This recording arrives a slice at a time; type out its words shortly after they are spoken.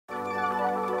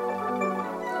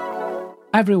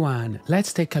Everyone,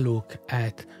 let's take a look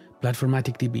at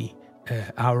Platformatic DB,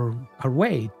 our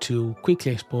way to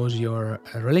quickly expose your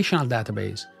relational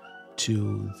database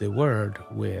to the world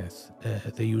with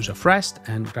the use of REST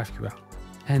and GraphQL,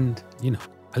 and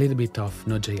a little bit of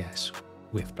Node.js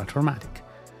with Platformatic.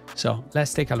 So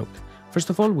let's take a look. First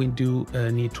of all, we do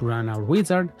need to run our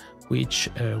wizard, which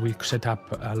will set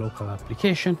up a local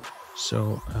application.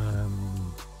 So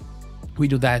we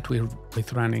do that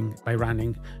by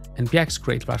running npx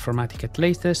create platformatic at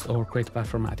latest or create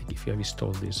platformatic if you have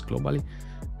installed this globally.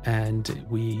 And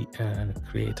we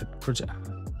create a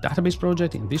database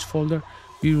project in this folder.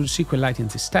 We use SQLite in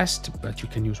this test, but you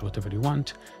can use whatever you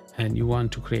want. And you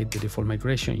want to create the default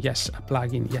migration? Yes. A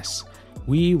plugin? Yes.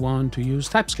 We want to use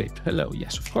TypeScript. Hello.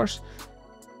 Yes, of course.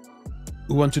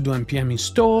 We want to do npm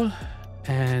install.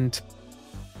 And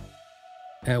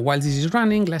while this is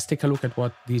running, let's take a look at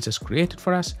what this has created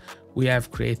for us. We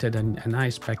have created a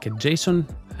nice package JSON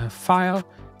file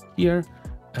here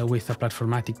with a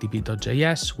platformatic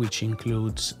db.js, which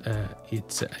includes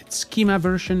its schema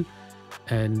version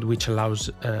and which allows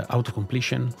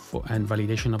auto-completion and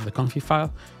validation of the config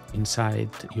file inside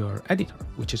your editor,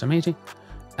 which is amazing.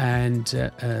 And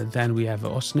then we have a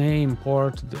hostname,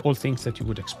 port, all things that you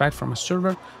would expect from a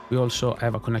server. We also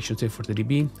have a connection tip for the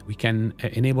DB. We can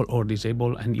enable or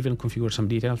disable and even configure some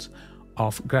details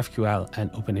of GraphQL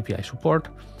and OpenAPI support,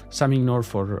 some ignore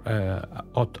for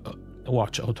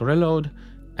watch auto reload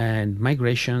and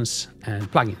migrations and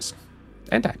plugins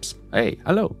and types. Hey,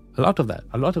 hello, a lot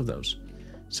of those.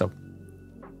 So,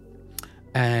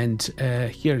 and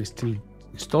here is still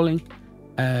installing.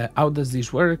 How does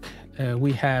this work?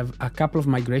 We have a couple of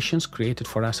migrations created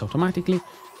for us automatically.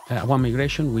 One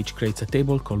migration which creates a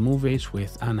table called movies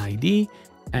with an ID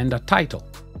and a title.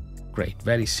 Great,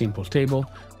 very simple table,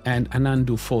 and an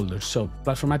undo folder. So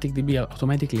Platformatic DB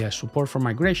automatically has support for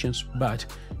migrations, but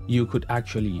you could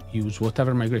actually use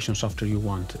whatever migration software you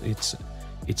want.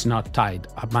 It's not tied,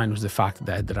 minus the fact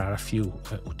that there are a few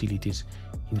utilities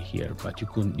in here, but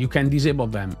you can disable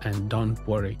them and don't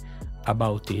worry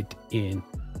about it in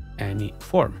any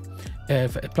form.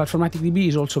 Platformatic DB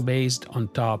is also based on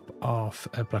top of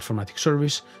a Platformatic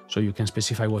service, so you can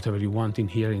specify whatever you want in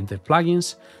here in the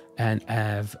plugins and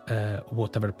have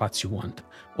whatever paths you want.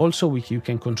 Also, you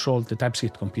can control the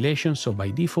TypeScript compilation, so by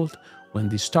default, when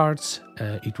this starts,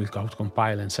 it will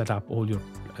compile and set up all your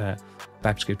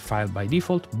TypeScript file by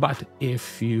default. But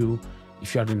if you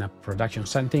are in a production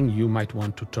setting, you might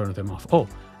want to turn them off. Oh,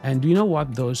 and do you know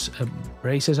what those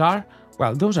braces are?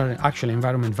 Well, those are actually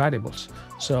environment variables,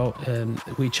 so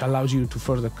which allows you to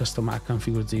further customize,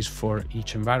 configure these for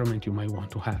each environment you might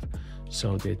want to have.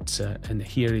 So that's and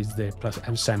here is the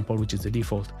 +m sample, which is the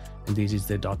default, and this is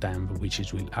the .env, which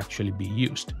will actually be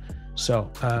used.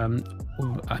 So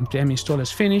npm install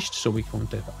is finished, so we want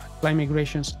to apply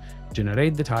migrations,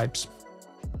 generate the types,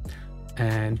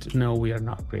 and no, we are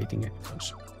not creating any of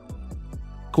those.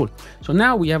 Cool. So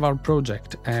now we have our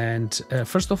project, and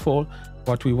first of all,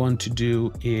 what we want to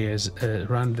do is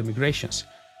run the migrations.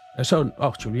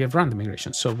 Actually, we have run the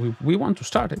migrations, so we want to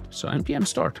start it. So npm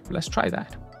start. Let's try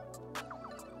that.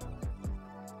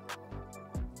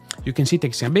 You can see it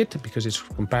takes a bit because it's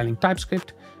compiling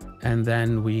TypeScript, and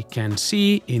then we can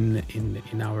see in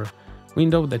our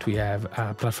window that we have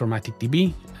a Platformatic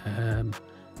DB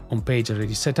on page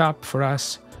already set up for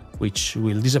us, which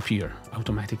will disappear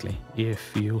automatically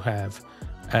if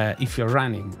you're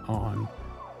running on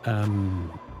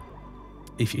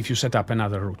if you set up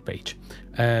another route page.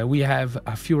 We have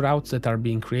a few routes that are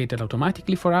being created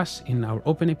automatically for us in our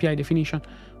OpenAPI definition,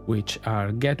 which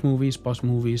are get movies, post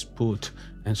movies, put,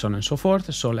 and so on and so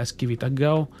forth. So let's give it a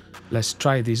go. Let's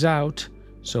try this out.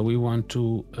 So we want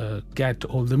to get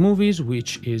all the movies,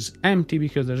 which is empty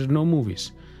because there's no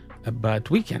movies, but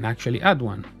we can actually add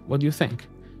one. What do you think?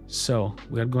 So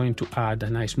we are going to add a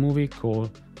nice movie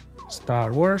called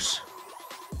Star Wars.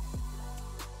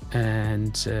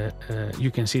 And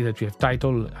you can see that we have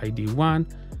title ID1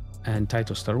 and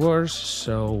title Star Wars.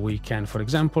 So we can, for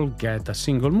example, get a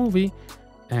single movie,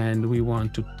 and we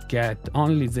want to get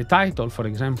only the title, for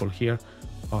example, here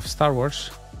of Star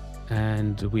Wars,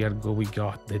 and we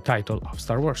got the title of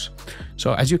Star Wars.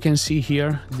 So as you can see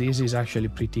here, this is actually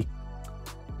pretty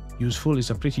useful. It's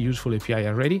a pretty useful API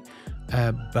already,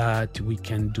 but we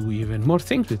can do even more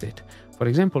things with it. For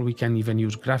example, we can even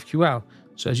use GraphQL.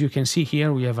 So as you can see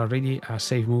here, we have already a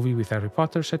save movie with Harry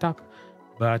Potter set up.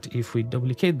 But if we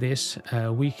duplicate this,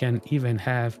 we can even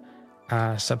have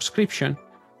a subscription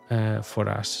for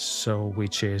us. So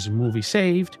which is movie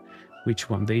saved, which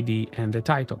one, the ID and the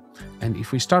title. And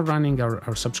if we start running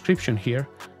our subscription here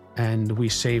and we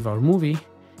save our movie,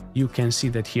 you can see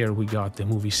that here we got the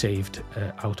movie saved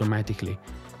automatically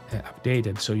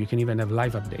updated. So you can even have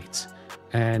live updates.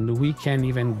 And we can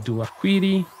even do a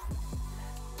query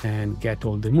and get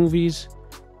all the movies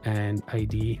and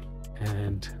ID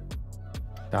and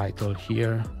title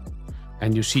here.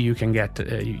 And you see you can get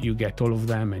you get all of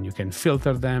them, and you can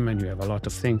filter them, and you have a lot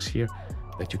of things here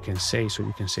that you can say. So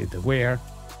you can say the where,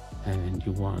 and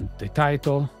you want the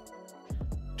title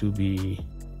to be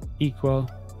equal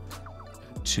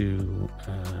to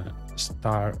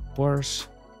Star Wars,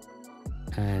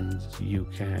 and you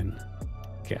can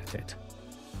get it.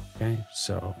 Okay,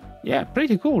 so yeah,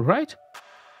 pretty cool, right?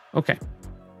 Okay,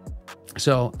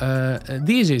 so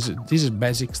this is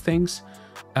basic things.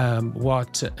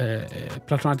 What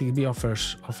Platformatic DB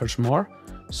offers more.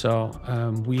 So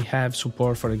we have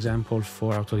support, for example,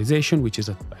 for authorization, which is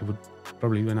I would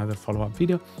probably do another follow-up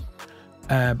video.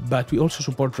 But we also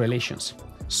support relations.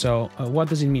 So what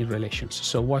does it mean, relations?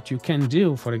 So what you can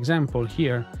do, for example,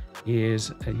 here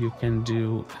is you can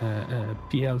do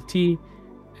PLT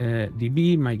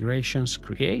DB migrations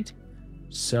create.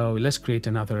 So let's create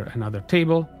another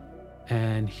table,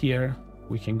 and here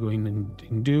we can go in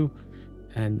and do,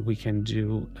 and we can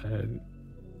do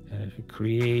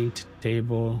create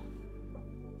table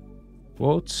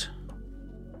quotes,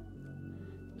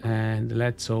 and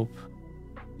let's hope,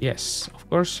 yes, of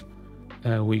course,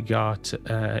 we got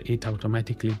it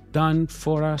automatically done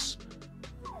for us.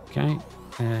 Okay,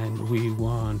 and we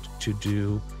want to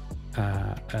do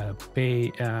pay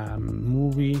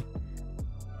movie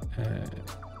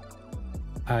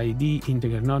ID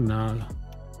integer not null,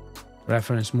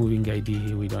 reference moving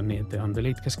ID, we don't need the on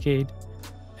delete cascade,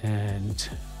 and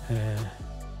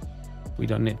we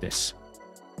don't need this.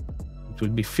 It will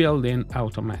be filled in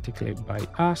automatically by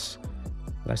us.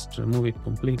 Let's remove it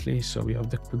completely. So we have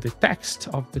the text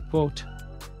of the quote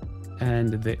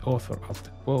and the author of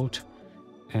the quote,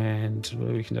 and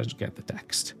we can just get the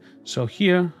text. So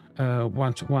here,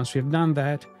 once we've done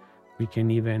that, we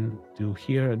can even do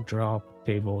here drop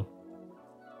table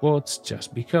quotes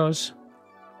just because,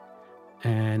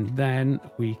 and then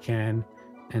we can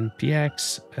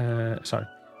npx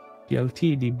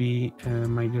PLT DB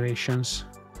migrations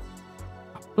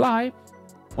apply.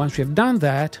 Once we have done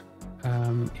that,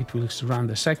 it will run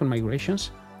the second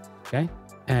migrations. Okay,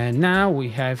 and now we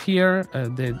have here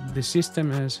the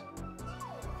system is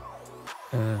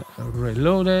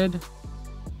reloaded,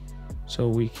 so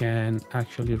we can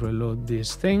actually reload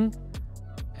this thing,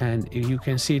 and you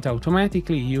can see it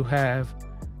automatically. You have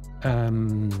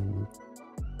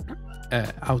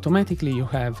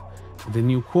the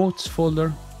new quotes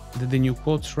folder, the new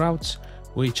quotes routes,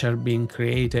 which are being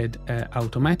created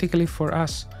automatically for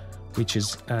us, which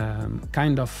is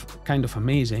kind of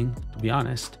amazing, to be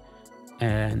honest.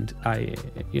 And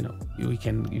you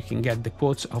can get the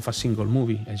quotes of a single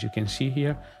movie, as you can see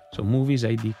here. So movies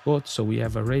ID quotes. So we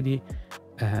have already.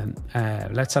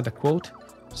 Let's add a quote,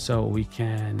 so we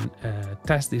can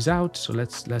test this out. So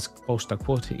let's post a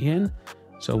quote in.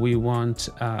 So we want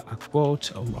a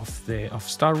quote of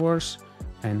Star Wars,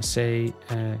 and say,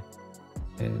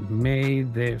 "May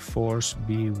the Force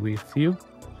be with you."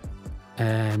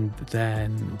 And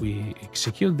then we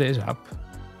execute this up,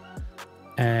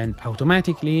 and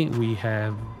automatically we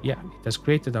have, it has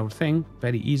created our thing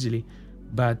very easily.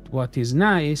 But what is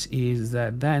nice is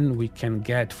that then we can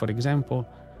get, for example,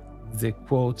 the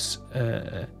quotes,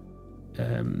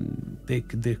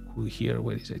 here,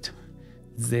 where is it?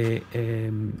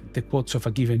 The quotes of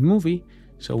a given movie.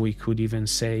 So we could even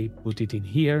say, put it in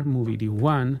here, movie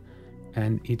D1,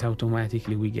 and it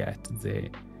automatically we get the,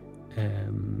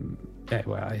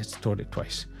 well, I stored it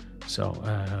twice. So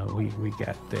we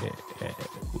get the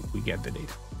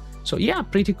data. So yeah,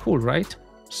 pretty cool, right?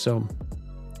 So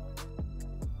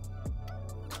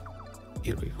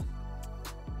here we go.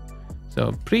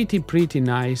 So pretty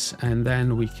nice. And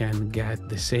then we can get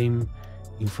the same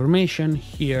information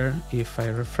here if I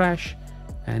refresh,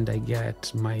 and I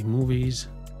get my movies.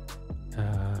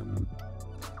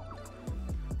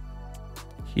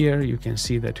 Here you can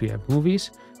see that we have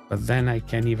movies, but then I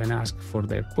can even ask for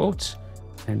their quotes,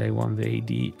 and I want the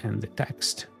ID and the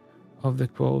text of the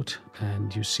quote,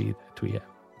 and you see that we have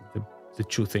the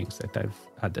two things that I've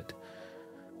added.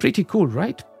 Pretty cool,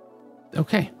 right?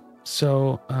 Okay,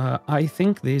 so I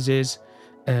think this is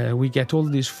we get all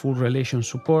this full relation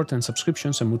support and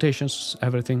subscriptions and mutations.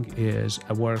 Everything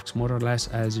works more or less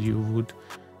as you would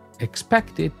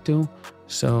expect it to.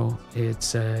 So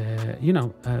it's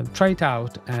try it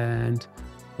out and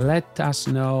let us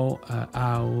know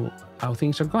how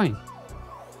things are going.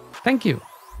 Thank you.